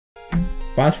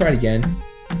But let's try it again.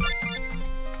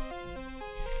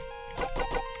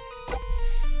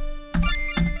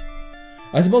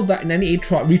 I suppose that 98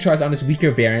 retries on this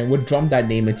weaker variant would drum that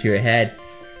name into your head.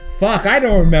 Fuck, I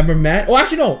don't remember, man. Oh,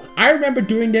 actually, no. I remember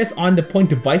doing this on the point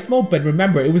device mode, but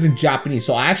remember, it was in Japanese,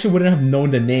 so I actually wouldn't have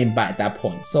known the name at that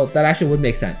point. So that actually would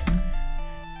make sense.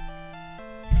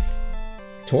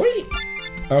 Tori?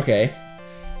 Okay.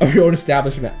 Of your own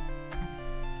establishment.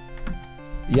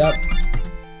 Yup.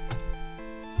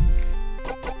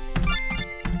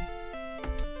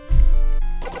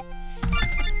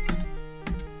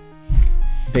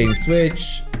 Bait and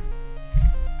switch.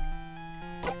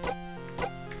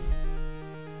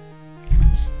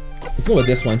 Let's go with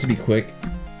this one to be quick.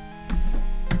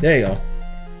 There you go.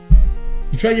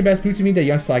 You tried your best, prove to me that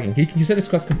you're unslacking. Can you consider this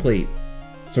quest complete?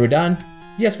 So we're done?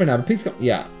 Yes, for now, but please come.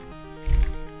 Yeah.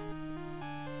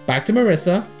 Back to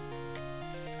Marissa.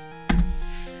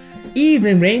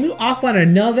 Evening, Reimu, off on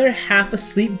another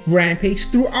half-asleep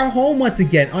rampage through our home once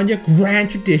again on your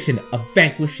grand tradition of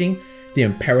vanquishing the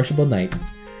Imperishable Knight.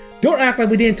 Don't act like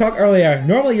we didn't talk earlier.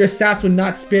 Normally your sass would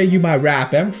not spare you my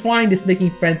wrath, but I'm trying this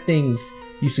making friend things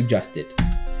you suggested.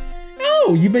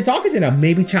 Oh, you've been talking to them,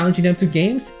 maybe challenging them to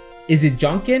games? Is it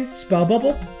Junkin? Spell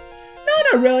bubble? No,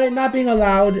 not really. Not being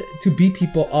allowed to beat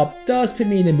people up does put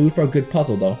me in the mood for a good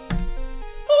puzzle though.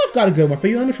 Oh, I've got a good one for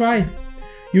you. Let me try.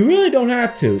 You really don't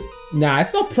have to. Nah,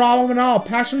 it's no problem at all.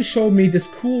 Passionately showed me this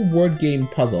cool word game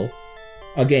puzzle.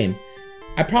 A game.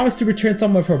 I promised to return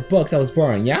some of her books I was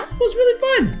borrowing. Yeah? It was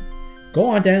really fun. Go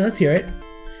on, Dan. Let's hear it.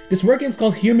 This word game is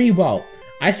called Hear Me Well.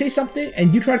 I say something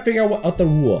and you try to figure out the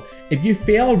rule. If you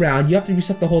fail around, you have to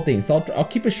reset the whole thing. So I'll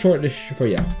keep it short for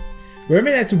you.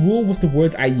 Remember that it's a rule with the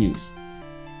words I use.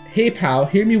 Hey pal,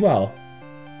 hear me well.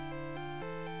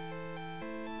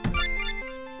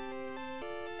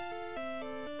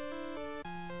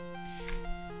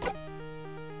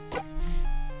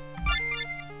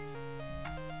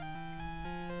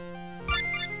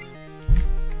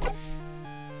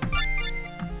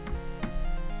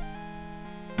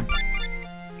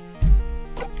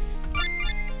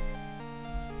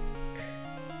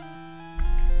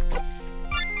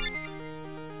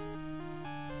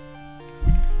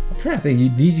 I'm trying to think, you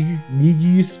need you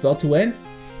use spell to win?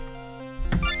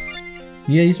 You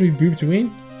need to use me between?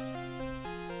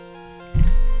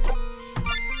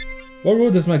 What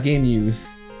rule does my game use?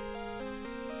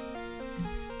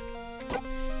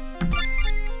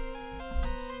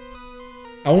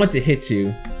 I want to hit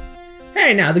you.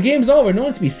 Hey now, the game's over, no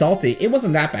one to be salty. It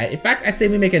wasn't that bad. In fact, I say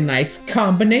we make a nice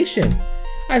combination.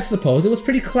 I suppose it was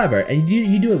pretty clever, and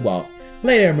you do it well.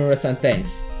 Later, Marissa,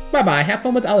 thanks. Bye bye, have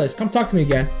fun with others. Come talk to me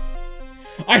again.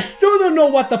 I still don't know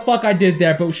what the fuck I did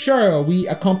there, but sure, we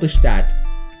accomplished that.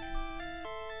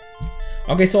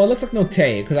 Okay, so it looks like no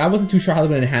Tay, because I wasn't too sure how they're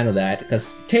going to handle that,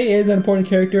 because Tay is an important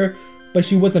character, but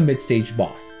she was a mid-stage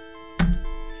boss. Oh,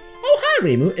 hi,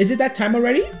 Reimu. Is it that time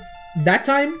already? That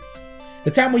time?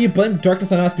 The time when you blame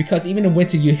darkness on us because even in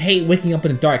winter you hate waking up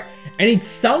in the dark. I need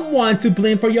someone to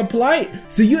blame for your plight,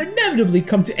 so you inevitably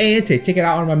come to A and take it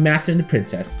out on my master and the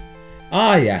princess.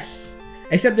 Ah, yes.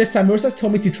 Except this time, Marissa's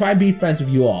told me to try and be friends with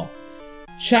you all.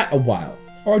 Chat a while,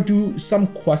 or do some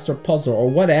quest or puzzle or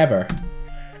whatever.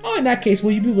 Oh, in that case,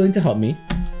 will you be willing to help me?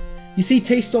 You see,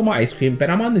 Tay stole my ice cream, but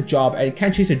I'm on the job and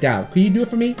can't chase her down. Could you do it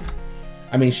for me?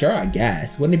 I mean, sure, I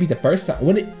guess. Wouldn't it be the first time?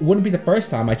 Wouldn't it be the first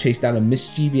time I chased down a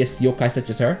mischievous yokai such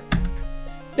as her?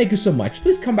 Thank you so much.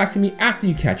 Please come back to me after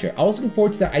you catch her. I was looking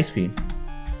forward to that ice cream.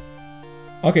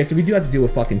 Okay, so we do have to deal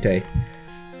with fucking Tay.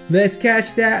 Let's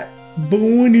catch that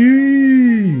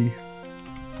Bonnie!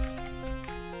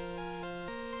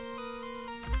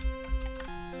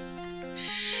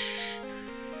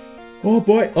 Oh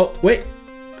boy! Oh wait!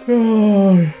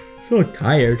 Oh, so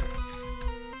tired.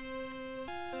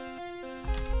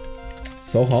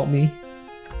 So help me.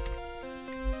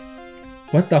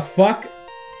 What the fuck?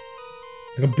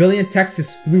 Like a billion texts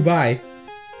just flew by.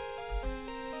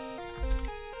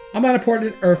 I'm on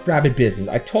important Earth Rabbit business.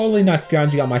 I totally not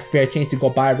scrounging out my spare change to go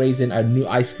buy Raisin a new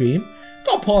ice cream.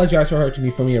 Go apologize for her to me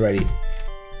for me already.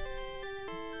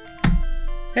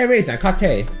 Hey Raisin, I caught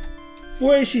Tay.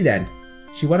 Where is she then?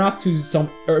 She went off to some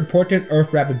important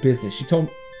Earth Rabbit business. She told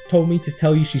me to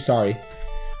tell you she's sorry.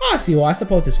 Ah, see, well I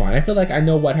suppose it's fine. I feel like I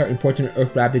know what her important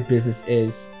Earth Rabbit business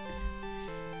is.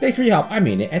 Thanks for your help, I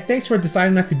mean it, and thanks for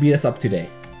deciding not to beat us up today.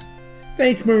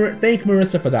 Thank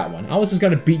Marissa for that one. I was just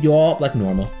gonna beat you all up like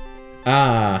normal.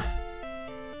 Ah.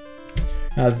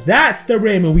 Now that's the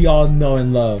Reimu we all know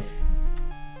and love.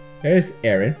 There's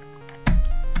Aaron.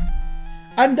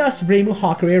 And thus Reimu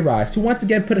Hakurei arrived to once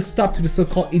again put a stop to the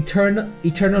so-called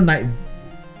eternal night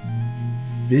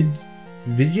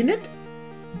Vigilant?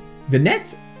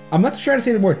 Vignette? I'm not sure how to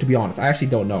say the word, to be honest. I actually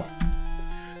don't know.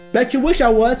 Bet you wish I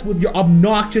was with your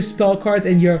obnoxious spell cards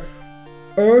and your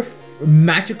Earth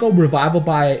Magical Revival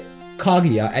by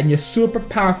Kaguya and your super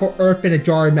powerful Earth in a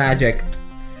Jar magic.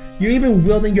 You're even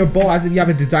wielding your bow as if you have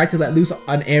a desire to let loose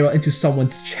an arrow into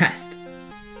someone's chest.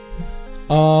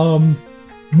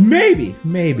 Maybe,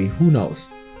 who knows?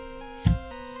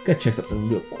 Gotta check something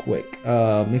real quick.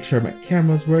 Make sure my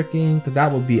camera's working, because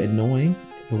that would be annoying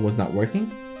if it was not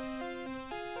working.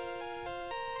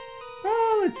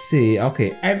 Let's see.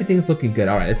 Okay, everything's looking good.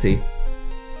 Alright, let's see.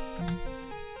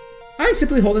 I'm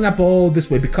simply holding that bow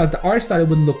this way because the artist thought it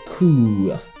would look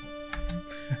cool.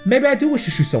 Maybe I do wish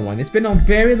to shoot someone. It's been a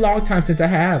very long time since I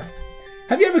have.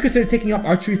 Have you ever considered taking up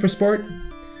archery for sport?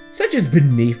 Such is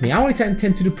beneath me. I only tend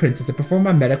to the princess and perform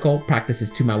my medical practices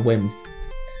to my whims.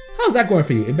 How's that going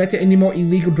for you? Invented any more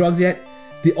illegal drugs yet?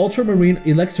 The ultramarine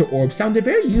elixir orb sounded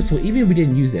very useful even if we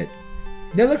didn't use it.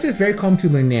 The elixir is very common to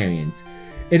Lunarians.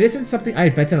 It isn't something I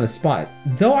invented on the spot,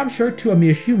 though I'm sure to a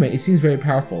mere human it seems very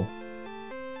powerful.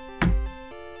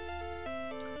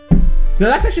 Now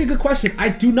that's actually a good question. I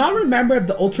do not remember if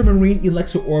the ultramarine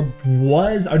elixir orb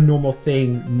was a normal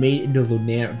thing made into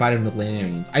by the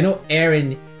Lunarians. I know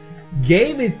Aaron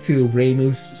gave it to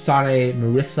Reimu, Sane,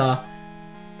 Marissa,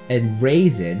 and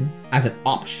Raisin as an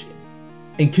option.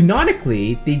 And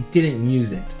canonically, they didn't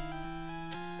use it.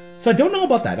 So I don't know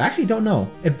about that. I actually don't know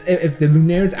if the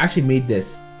Lunarians actually made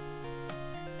this.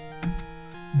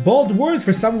 Bold words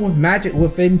for someone with magic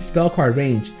within spell card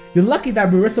range. You're lucky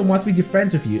that Marissa wants me to be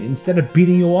friends with you instead of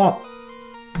beating you up.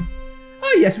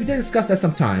 Oh yes, we did discuss that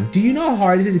sometime. Do you know how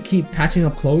hard it is to keep patching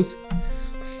up clothes?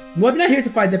 Well, if you're not here to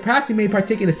find that perhaps you may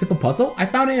partake in a simple puzzle. I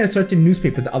found it in a certain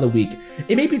newspaper the other week.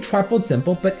 It may be trifold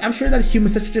simple, but I'm sure that a human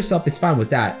such as yourself is fine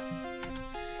with that.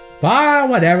 Fine,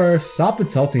 whatever. Stop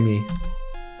insulting me.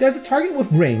 There's a target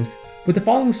with rings with the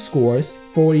following scores: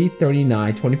 40,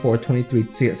 39, 24,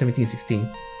 23, 17, 16.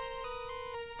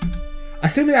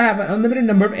 Assuming I have an unlimited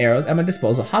number of arrows at my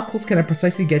disposal, how close can I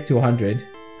precisely get to 100?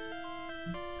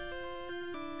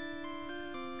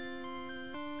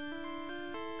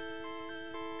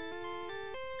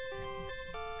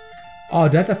 Oh,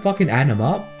 do I have to fucking add them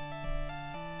up?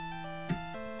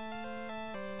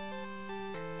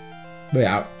 Wait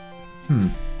out.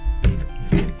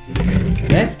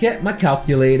 Let's get my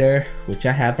calculator, which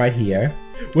I have right here,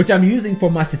 which I'm using for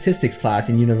my statistics class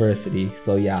in university,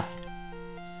 so yeah.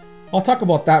 I'll talk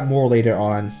about that more later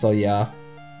on, so yeah.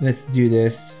 Let's do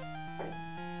this.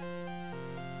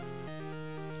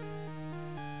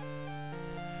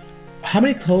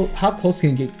 How close can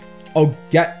you get? Oh,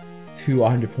 get to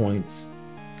 100 points.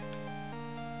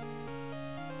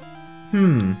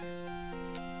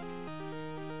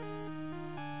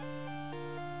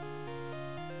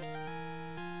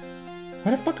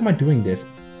 Why the fuck am I doing this?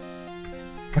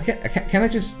 Can I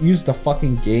just use the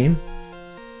fucking game?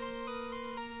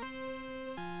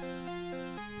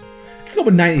 Let's go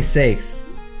with 96.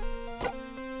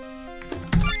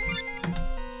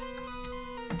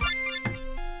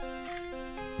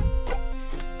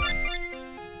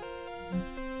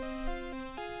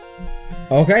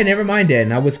 Okay, never mind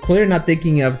then. I was clearly not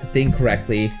thinking of the thing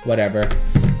correctly. Whatever.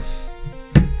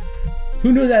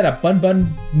 Who knew that the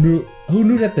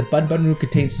Bun Bun Room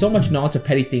contains so much knowledge of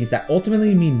petty things that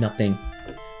ultimately mean nothing?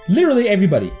 Literally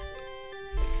everybody.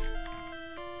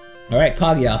 Alright,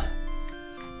 Kaguya.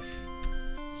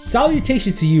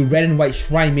 Salutations to you, red and white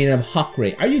shrine made of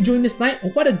Hakure. Are you enjoying this night?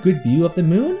 What a good view of the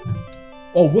moon?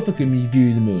 Oh, with a good view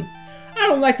of the moon. I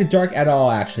don't like the dark at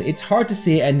all, actually. It's hard to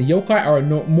see, and the yokai are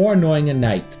more annoying at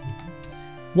night.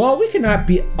 Well, we cannot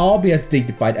all be as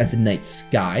dignified as the night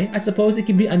sky. I suppose it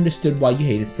can be understood why you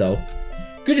hate it so.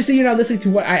 Good to see you're not listening to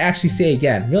what I actually say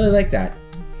again. Really like that.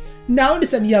 Now I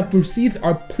understand you have received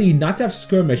our plea not to have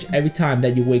skirmish every time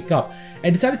that you wake up,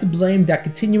 and decided to blame that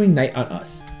continuing night on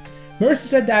us. Marissa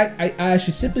said that I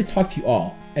should simply talk to you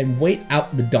all, and wait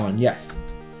out the dawn, yes.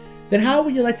 Then how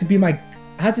would you like to do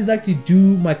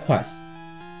my quest?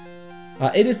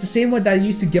 It is the same one that I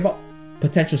used to give up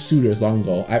potential suitors long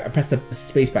ago. I pressed the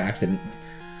space by accident.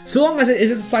 So long as it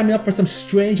isn't sign me up for some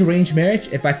strange arranged marriage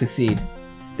if I succeed.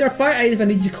 There are 5 items I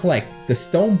need you to collect: the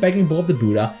stone begging bowl of the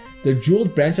Buddha, the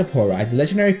jeweled branch of Horai, the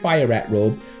legendary fire rat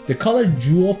robe, the colored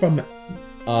jewel from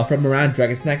around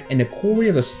Dragon's neck, and the quarry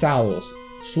of the swallows.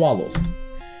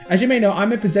 As you may know,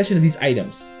 I'm in possession of these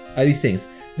things.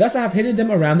 Thus I have hidden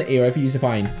them around the area for you to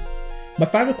find. My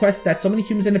 5 requests that so many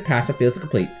humans in the past have failed to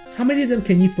complete. How many of them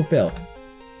can you fulfill?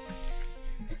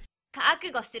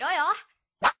 覚悟しろよ。